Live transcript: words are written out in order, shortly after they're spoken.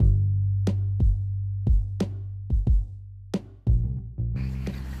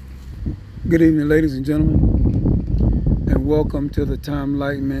Good evening, ladies and gentlemen, and welcome to the Time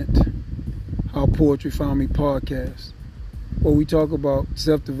Enlightenment How Poetry Found Me podcast, where we talk about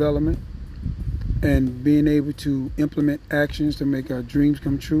self-development and being able to implement actions to make our dreams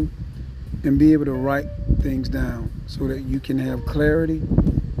come true and be able to write things down so that you can have clarity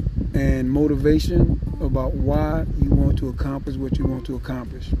and motivation about why you want to accomplish what you want to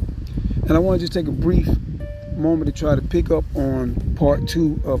accomplish. And I want to just take a brief moment to try to pick up on part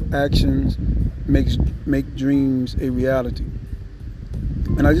 2 of actions make dreams a reality.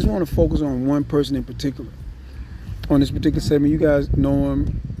 And I just want to focus on one person in particular. On this particular segment, you guys know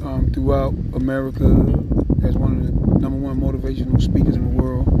him throughout America as one of the #1 motivational speakers in the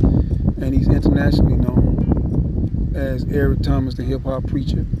world, and he's internationally known as Eric Thomas, the hip-hop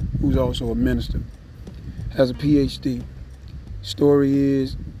preacher, who's also a minister, has a PhD. Story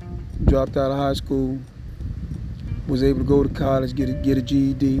is, dropped out of high school, was able to go to college, get a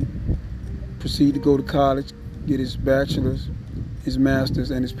GED, proceed to go to college, get his bachelor's, his master's,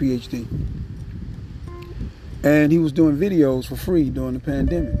 and his PhD. And he was doing videos for free during the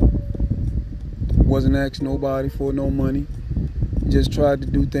pandemic. Wasn't asking nobody for no money. Just tried to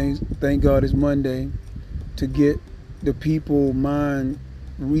do things, thank God it's Monday, to get the people mind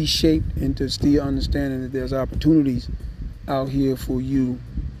reshaped into still understanding that there's opportunities out here for you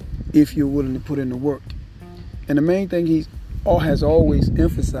if you're willing to put in the work. And the main thing he has always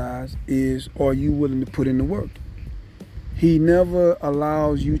emphasized is, are you willing to put in the work? He never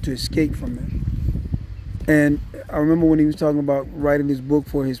allows you to escape from that. And I remember when he was talking about writing this book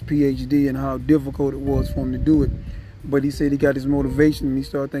for his PhD and how difficult it was for him to do it. But he said he got his motivation and he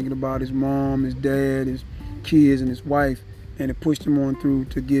started thinking about his mom, his dad, his kids, and his wife, and it pushed him on through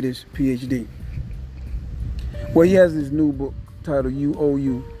to get his PhD. Well, he has this new book titled You Owe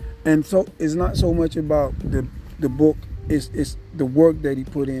You. And so it's not so much about the book, it's the work that he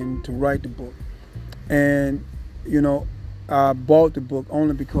put in to write the book. And, you know, I bought the book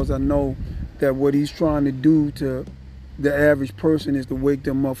only because I know that what he's trying to do to the average person is to wake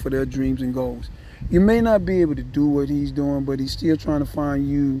them up for their dreams and goals. You may not be able to do what he's doing, but he's still trying to find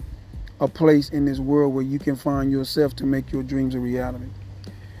you a place in this world where you can find yourself to make your dreams a reality.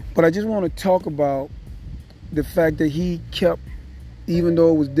 But I just want to talk about the fact that he kept, even though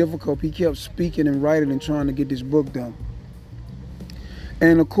it was difficult, he kept speaking and writing and trying to get this book done.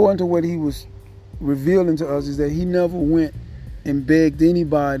 And according to what he was revealing to us is that he never went and begged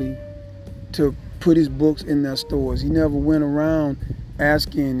anybody to put his books in their stores. He never went around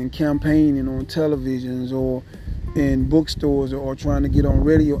asking and campaigning on televisions or in bookstores or trying to get on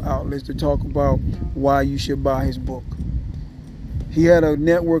radio outlets to talk about why you should buy his book. He had a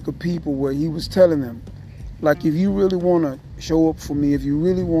network of people where he was telling them, like, if you really want to show up for me, if you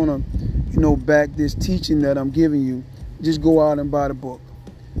really want to, back this teaching that I'm giving you, just go out and buy the book.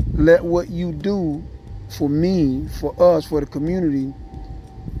 Let what you do for me, for us, for the community,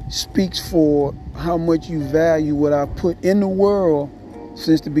 speaks for how much you value what I put in the world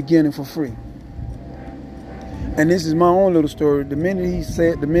since the beginning for free. And this is my own little story. The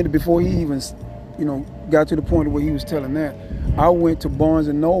minute before he even, got to the point where he was telling that, I went to Barnes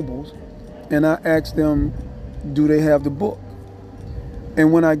and Nobles and I asked them, do they have the book?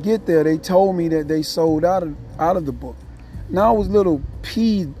 And when I get there, they told me that they sold out of the book. Now I was a little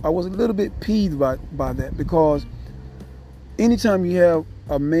bit peeved by that, because anytime you have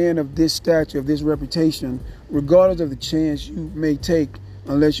a man of this stature, of this reputation, regardless of the chance you may take,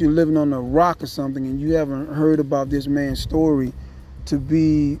 unless you're living on a rock or something and you haven't heard about this man's story,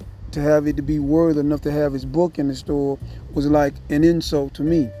 to have it to be worthy enough to have his book in the store was like an insult to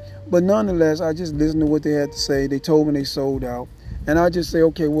me. But nonetheless, I just listened to what they had to say. They told me they sold out. And I just say,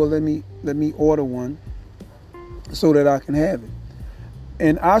 okay, well, let me order one so that I can have it.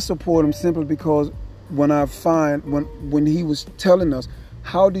 And I support him simply because when he was telling us,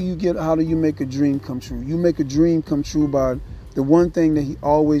 how do you make a dream come true? You make a dream come true by the one thing that he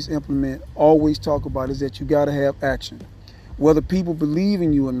always always talk about, is that you got to have action. Whether people believe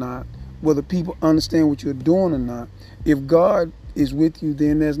in you or not, whether people understand what you're doing or not, if God is with you,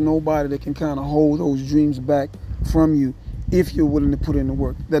 then there's nobody that can kind of hold those dreams back from you if you're willing to put in the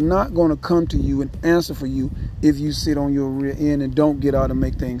work. They're not going to come to you and answer for you if you sit on your rear end and don't get out and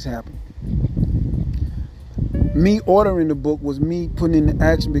make things happen. Me ordering the book was me putting in the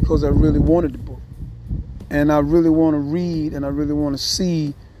action because I really wanted the book. And I really want to read and I really want to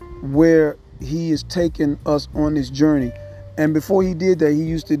see where he is taking us on this journey. And before he did that, he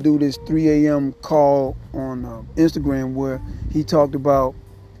used to do this 3 a.m. call on Instagram where he talked about,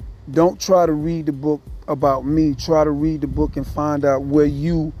 don't try to read the book about me. Try to read the book and find out where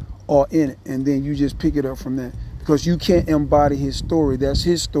you are in it. And then you just pick it up from there. because you can't embody his story. That's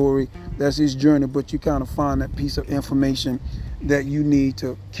his story, that's his journey, but you kind of find that piece of information that you need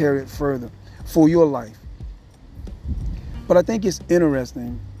to carry it further for your life. But I think it's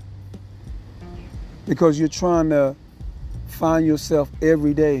interesting because you're trying to find yourself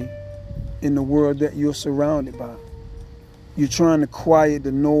every day in the world that you're surrounded by. You're trying to quiet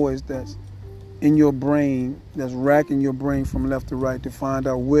the noise that's in your brain, that's racking your brain from left to right, to find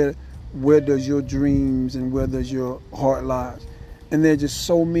out where does your dreams and where does your heart lies. And there are just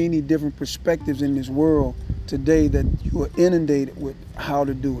so many different perspectives in this world today that you are inundated with how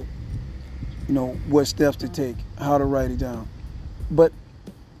to do it. You know, what steps to take, how to write it down. But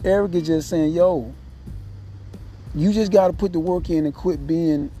Eric is just saying, yo, you just got to put the work in and quit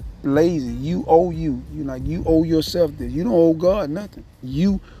being lazy. You owe you. You owe yourself this. You don't owe God nothing.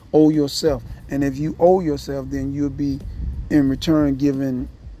 You owe yourself. And if you owe yourself, then you'll be in return giving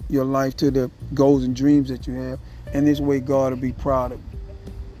your life to the goals and dreams that you have. And this way God will be proud of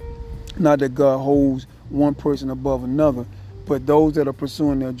you. Not that God holds one person above another, but those that are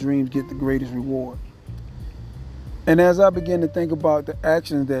pursuing their dreams get the greatest reward. And as I begin to think about the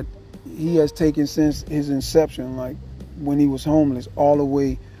actions that he has taken since his inception, like when he was homeless, all the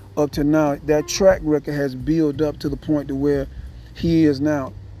way up to now, that track record has built up to the point to where he is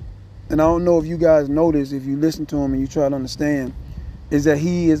now. And I don't know if you guys notice, if you listen to him and you try to understand, is that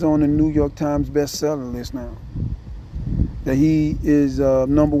he is on the New York Times bestseller list now. That he is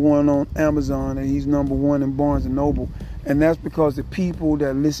number one on Amazon, and he's number one in Barnes & Noble. And that's because the people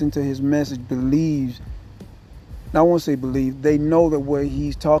that listen to his message believes, I won't say believe, they know that what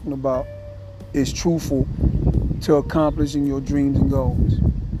he's talking about is truthful to accomplishing your dreams and goals.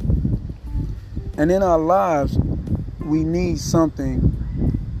 And in our lives, we need something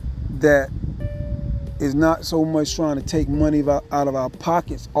that is not so much trying to take money out of our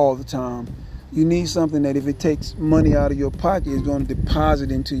pockets all the time. You need something that if it takes money out of your pocket, is going to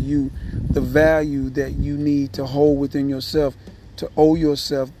deposit into you the value that you need to hold within yourself, to owe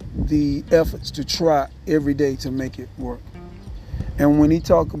yourself the efforts to try every day to make it work. And when he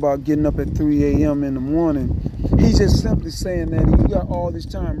talked about getting up at 3 a.m. in the morning, he's just simply saying that you got all this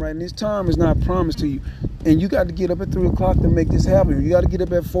time, right? And this time is not promised to you. And you got to get up at 3 o'clock to make this happen. You got to get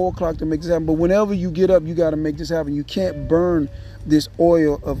up at 4 o'clock to make this happen. But whenever you get up, you got to make this happen. You can't burn this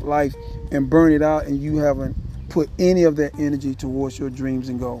oil of life and burn it out, and you haven't put any of that energy towards your dreams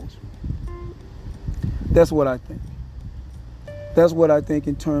and goals. That's what I think. That's what I think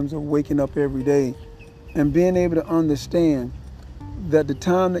in terms of waking up every day and being able to understand that the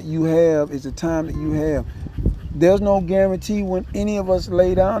time that you have is the time that you have. There's no guarantee when any of us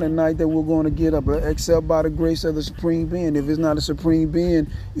lay down at night that we're going to get up, except by the grace of the Supreme Being. If it's not a Supreme Being,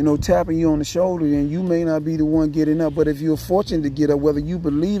 tapping you on the shoulder, then you may not be the one getting up. But if you're fortunate to get up, whether you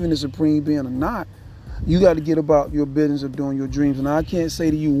believe in the Supreme Being or not, you got to get about your business of doing your dreams. And I can't say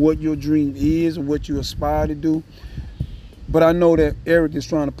to you what your dream is or what you aspire to do, but I know that Eric is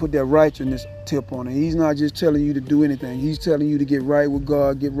trying to put that righteousness tip on it. He's not just telling you to do anything. He's telling you to get right with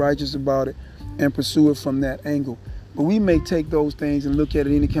God, get righteous about it, and pursue it from that angle. But we may take those things and look at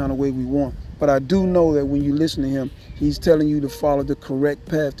it any kind of way we want. But I do know that when you listen to him, he's telling you to follow the correct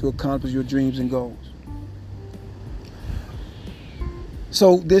path to accomplish your dreams and goals.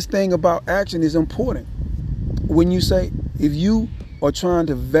 So this thing about action is important. When you say, if you are trying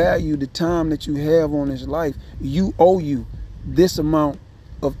to value the time that you have on this life, you owe you this amount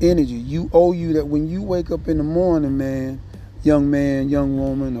of energy. You owe you that when you wake up in the morning, man, young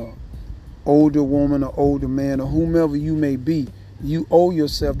woman, or older woman or older man, or whomever you may be, you owe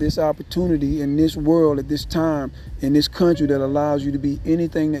yourself this opportunity in this world at this time, in this country, that allows you to be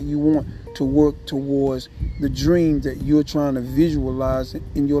anything that you want, to work towards the dream that you're trying to visualize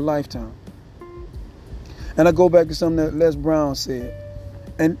in your lifetime. And I go back to something that Les Brown said.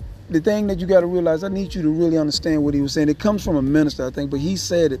 And the thing that you got to realize, I need you to really understand what he was saying. It comes from a minister, I think, but he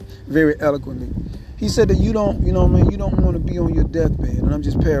said it very eloquently. He said that you don't want to be on your deathbed, and I'm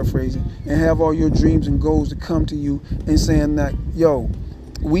just paraphrasing, and have all your dreams and goals to come to you and saying that, yo,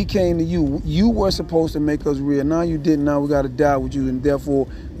 we came to you. You were supposed to make us real. Now you didn't. Now we got to die with you, and therefore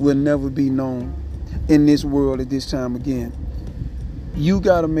we'll never be known in this world at this time again. You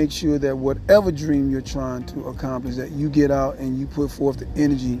got to make sure that whatever dream you're trying to accomplish, that you get out and you put forth the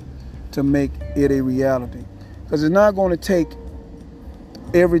energy to make it a reality. Because it's not going to take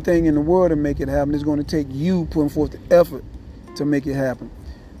everything in the world to make it happen. It's going to take you putting forth the effort to make it happen.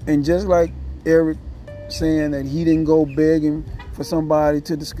 And just like Eric saying that he didn't go begging for somebody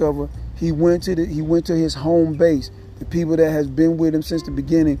to discover, he went to his home base, the people that has been with him since the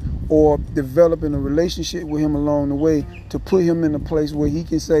beginning, or developing a relationship with him along the way, to put him in a place where he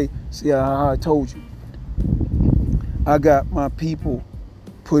can say, see how I told you. I got my people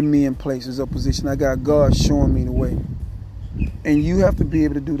putting me in places of position. I got God showing me the way. And you have to be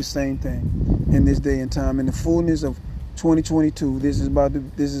able to do the same thing in this day and time. In the fullness of 2022, this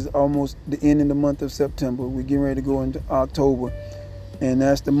is almost the end of the month of September. We're getting ready to go into October. And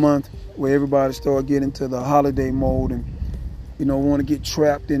that's the month where everybody start getting to the holiday mode and, want to get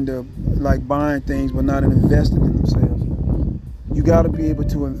trapped into like buying things but not investing in themselves. You got to be able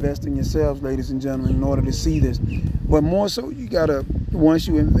to invest in yourselves, ladies and gentlemen, in order to see this. But more so, you got to, once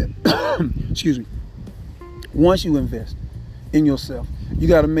you invest, once you invest in yourself, you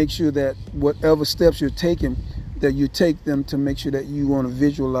got to make sure that whatever steps you're taking, that you take them to make sure that you want to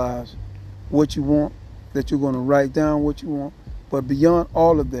visualize what you want, that you're going to write down what you want. But beyond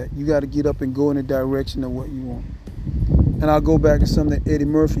all of that, you got to get up and go in the direction of what you want. And I'll go back to something that Eddie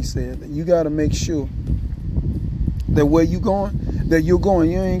Murphy said, that you got to make sure that where you're going,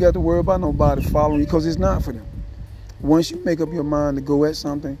 you ain't got to worry about nobody following you, because it's not for them. Once you make up your mind to go at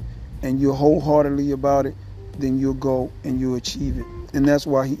something and you're wholeheartedly about it, then you'll go and you'll achieve it. And that's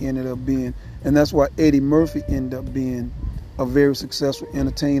why that's why Eddie Murphy ended up being a very successful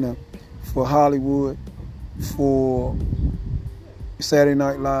entertainer for Hollywood, for Saturday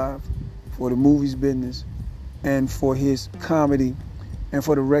Night Live, for the movies business, and for his comedy, and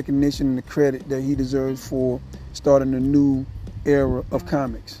for the recognition and the credit that he deserves for starting a new era of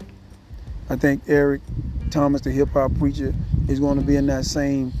comics. I think Eric Thomas, the hip-hop preacher, is going to be in that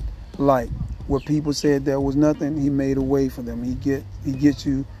same light. Where people said there was nothing, he made a way for them. He gets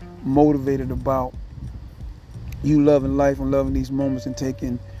you motivated about you loving life and loving these moments and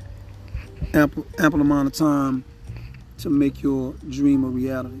taking ample amount of time to make your dream a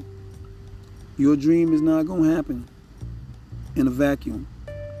reality. Your dream is not going to happen in a vacuum.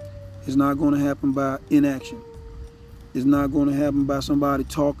 It's not going to happen by inaction. It's not going to happen by somebody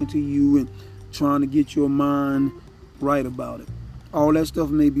talking to you and trying to get your mind right about it. All that stuff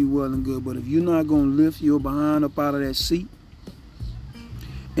may be well and good, but if you're not going to lift your behind up out of that seat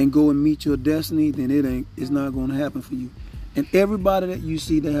and go and meet your destiny, then it's not going to happen for you. And everybody that you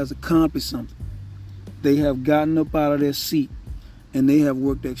see that has accomplished something, they have gotten up out of their seat and they have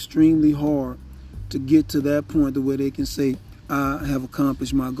worked extremely hard to get to that point to where they can say, I have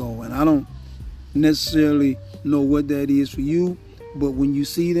accomplished my goal. And I don't necessarily know what that is for you, but when you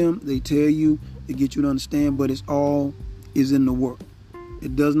see them, they tell you, they get you to understand, but it's all is in the work.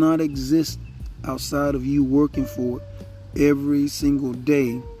 It does not exist outside of you working for it every single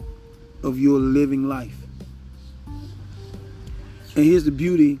day of your living life. And here's the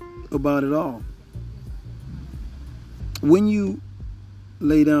beauty about it all. When you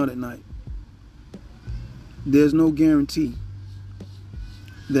lay down at night, there's no guarantee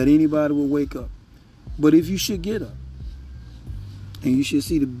that anybody will wake up. But if you should get up and you should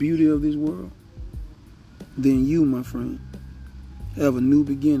see the beauty of this world, then you, my friend, have a new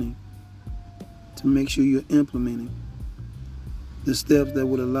beginning to make sure you're implementing the steps that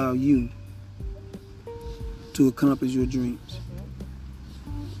would allow you to accomplish your dreams.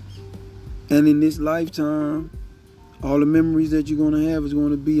 And in this lifetime, all the memories that you're going to have is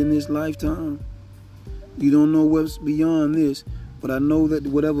going to be in this lifetime. You don't know what's beyond this, but I know that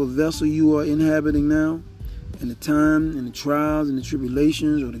whatever vessel you are inhabiting now, and the time and the trials and the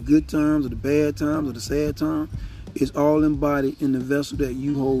tribulations, or the good times or the bad times or the sad times, is all embodied in the vessel that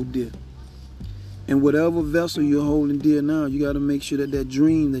you hold dear. And whatever vessel you're holding dear now, you got to make sure that that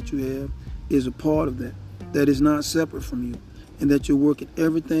dream that you have is a part of that, that is not separate from you, and that you're working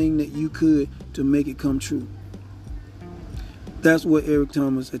everything that you could to make it come true. That's what Eric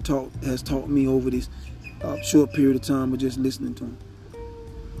Thomas has taught me over this short period of time of just listening to him.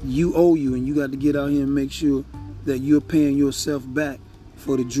 You owe you, and you got to get out here and make sure that you're paying yourself back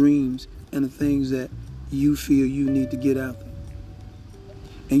for the dreams and the things that you feel you need to get after.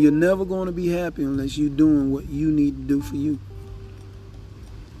 And you're never going to be happy unless you're doing what you need to do for you.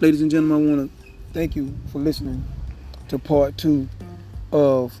 Ladies and gentlemen, I want to thank you for listening to part 2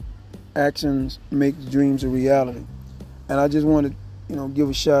 of Actions Make Dreams a Reality. And I just want to, give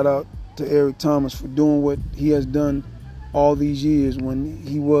a shout out to Eric Thomas for doing what he has done all these years when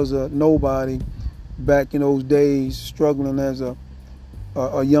he was a nobody back in those days, struggling as a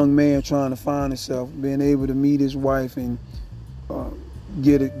young man trying to find himself, being able to meet his wife and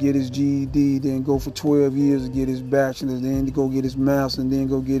get his GED, then go for 12 years to get his bachelor's, then to go get his master's, and then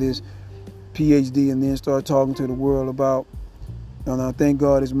go get his PhD, and then start talking to the world about, and I thank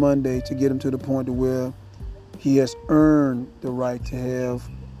God it's Monday, to get him to the point to where he has earned the right to have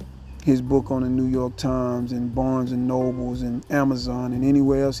his book on the New York Times and Barnes and Nobles and Amazon and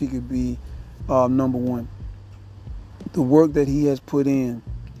anywhere else he could be number one. The work that he has put in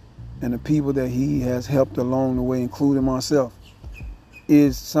and the people that he has helped along the way, including myself,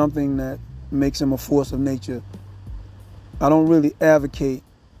 is something that makes him a force of nature. I don't really advocate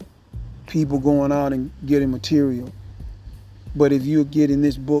people going out and getting material. But if you're getting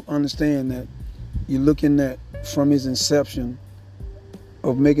this book, understand that you're looking at from his inception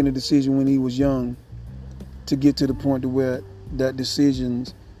of making a decision when he was young to get to the point to where that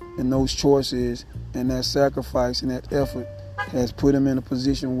decisions and those choices and that sacrifice and that effort has put him in a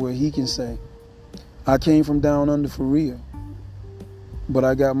position where he can say, I came from down under for real, but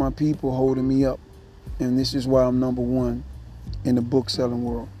I got my people holding me up, and this is why I'm number one in the book selling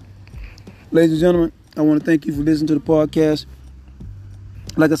world. Ladies and gentlemen, I want to thank you for listening to the podcast.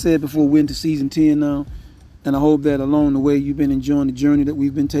 Like I said before, we're into season 10 now, and I hope that along the way you've been enjoying the journey that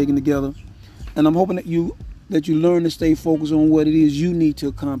we've been taking together. And I'm hoping that you learn to stay focused on what it is you need to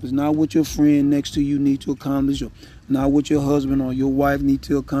accomplish, not what your friend next to you need to accomplish, or not what your husband or your wife need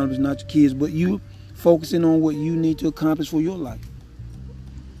to accomplish, not your kids, but you focusing on what you need to accomplish for your life.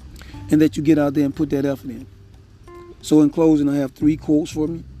 And that you get out there and put that effort in. So in closing, I have 4 quotes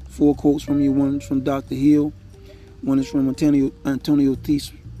from you. One is from Dr. Hill. One is from Antonio T.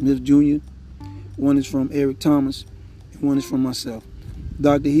 Smith Jr. One is from Eric Thomas. And one is from myself.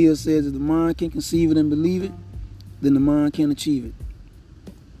 Dr. Hill says, if the mind can conceive it and believe it, then the mind can achieve it.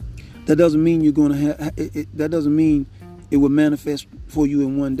 That doesn't mean you're going to have it. That doesn't mean it will manifest for you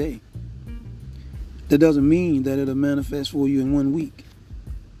in one day. That doesn't mean that it'll manifest for you in 1 week.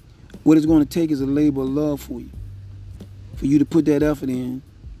 What it's going to take is a labor of love for you to put that effort in,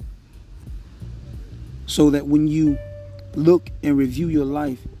 so that when you look and review your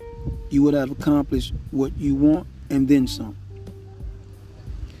life, you would have accomplished what you want and then some.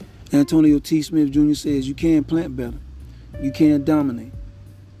 Antonio T. Smith Jr. says, you can plant better. You can dominate.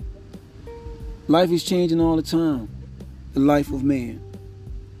 Life is changing all the time, the life of man.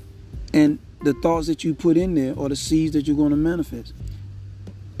 And the thoughts that you put in there are the seeds that you're going to manifest.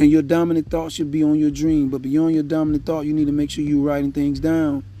 And your dominant thought should be on your dream. But beyond your dominant thought, you need to make sure you're writing things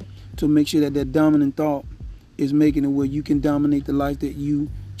down to make sure that that dominant thought is making it where you can dominate the life that you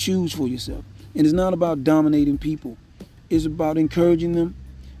choose for yourself. And it's not about dominating people. It's about encouraging them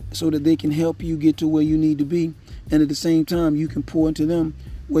so that they can help you get to where you need to be. And at the same time, you can pour into them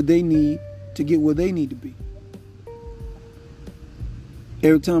what they need to get where they need to be.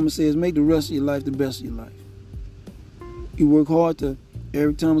 Eric Thomas says, make the rest of your life the best of your life.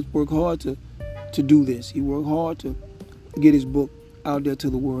 Eric Thomas worked hard to do this. He worked hard to get his book out there to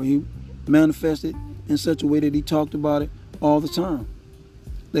the world. He manifested in such a way that he talked about it all the time.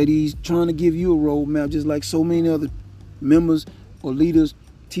 That he's trying to give you a roadmap, just like so many other members or leaders,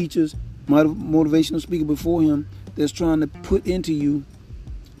 teachers, motivational speakers before him, that's trying to put into you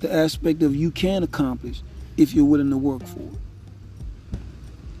the aspect of you can accomplish if you're willing to work for it.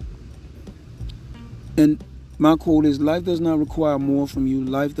 And my quote is, life does not require more from you.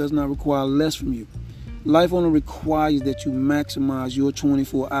 Life does not require less from you. Life only requires that you maximize your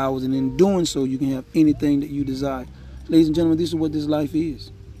 24 hours, and in doing so, you can have anything that you desire. Ladies and gentlemen, this is what this life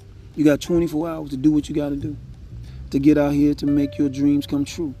is. You got 24 hours to do what you got to do, to get out here to make your dreams come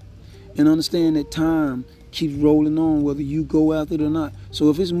true. And understand that time keeps rolling on whether you go after it or not.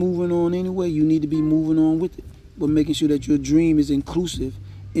 So if it's moving on anyway, you need to be moving on with it, but making sure that your dream is inclusive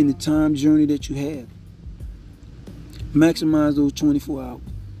in the time journey that you have. Maximize those 24 hours.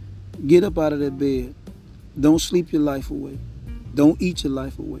 Get up out of that bed. Don't sleep your life away. Don't eat your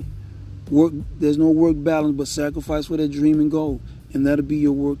life away. Work. There's no work balance but sacrifice for that dream and goal, and that'll be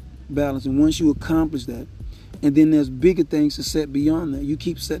your work balance. And once you accomplish that, and then there's bigger things to set beyond that. You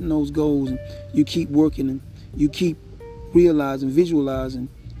keep setting those goals, and you keep working, and you keep realizing, visualizing,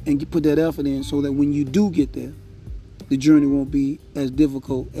 and you put that effort in so that when you do get there, the journey won't be as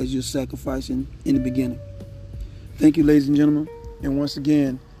difficult as you're sacrificing in the beginning. Thank you, ladies and gentlemen. And once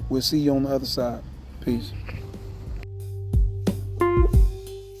again, we'll see you on the other side. Peace.